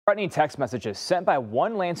Threatening text messages sent by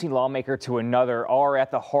one Lansing lawmaker to another are at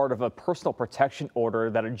the heart of a personal protection order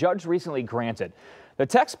that a judge recently granted. The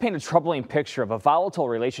text paint a troubling picture of a volatile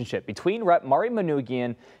relationship between Rep.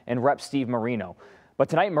 Manoogian and Rep. Steve Marino. But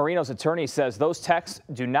tonight, Marino's attorney says those texts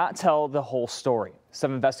do not tell the whole story.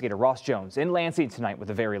 7 investigator Ross Jones in Lansing tonight with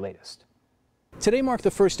the very latest. Today marked the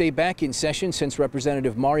first day back in session since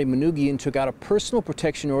Representative Manoogian took out a personal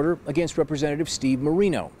protection order against Representative Steve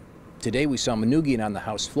Marino. Today we saw Manoogian on the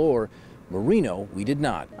House floor. Marino, we did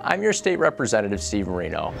not. I'm your state representative, Steve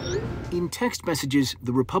Marino. In text messages,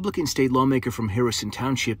 the Republican state lawmaker from Harrison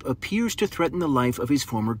Township appears to threaten the life of his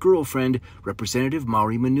former girlfriend, Representative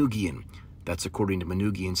Manoogian. That's according to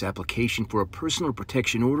Manoogian's application for a personal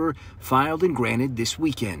protection order filed and granted this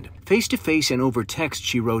weekend. Face-to-face and over text,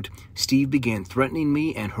 she wrote, "Steve began threatening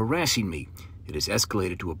me and harassing me. It has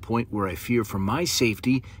escalated to a point where I fear for my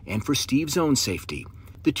safety and for Steve's own safety."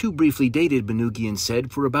 The two briefly dated, Manoogian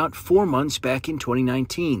said, for about 4 months back in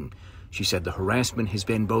 2019. She said the harassment has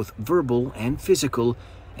been both verbal and physical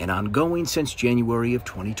and ongoing since January of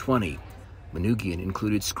 2020. Manoogian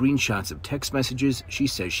included screenshots of text messages she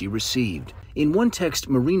says she received. In one text,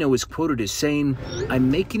 Marino is quoted as saying,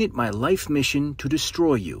 "I'm making it my life mission to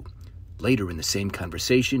destroy you." Later in the same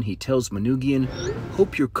conversation, he tells Manoogian,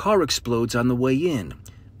 "Hope your car explodes on the way in."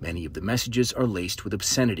 Many of the messages are laced with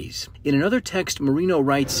obscenities. In another text, Marino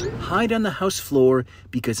writes, "Hide on the House floor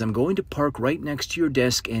because I'm going to park right next to your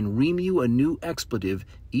desk and ream you a new expletive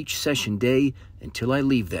each session day until I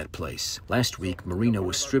leave that place." Last week, Marino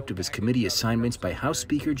was stripped of his committee assignments by House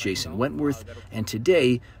Speaker Jason Wentworth, and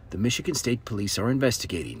today, the Michigan State Police are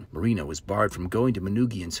investigating. Marino was barred from going to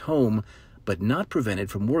Manoogian's home, but not prevented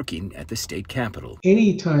from working at the state capitol.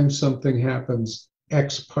 Anytime something happens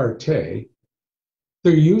ex parte,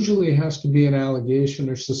 there usually has to be an allegation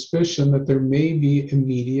or suspicion that there may be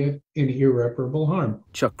immediate and irreparable harm.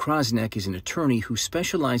 Chuck Krosneck is an attorney who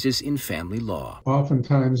specializes in family law.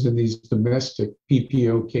 Oftentimes in these domestic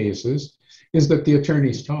PPO cases is that the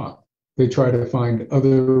attorneys talk. They try to find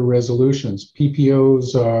other resolutions.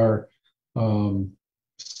 PPOs are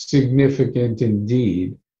significant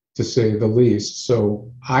indeed, to say the least.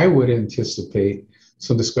 So I would anticipate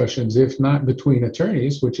some discussions, if not between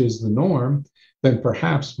attorneys, which is the norm, then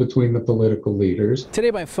perhaps between the political leaders. Today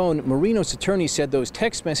by phone, Marino's attorney said those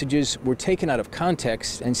text messages were taken out of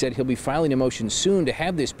context and said he'll be filing a motion soon to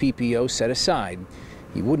have this PPO set aside.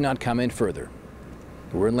 He would not comment further.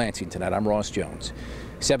 We're in Lansing tonight. I'm Ross Jones,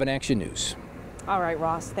 7 Action News. All right,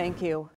 Ross, thank you.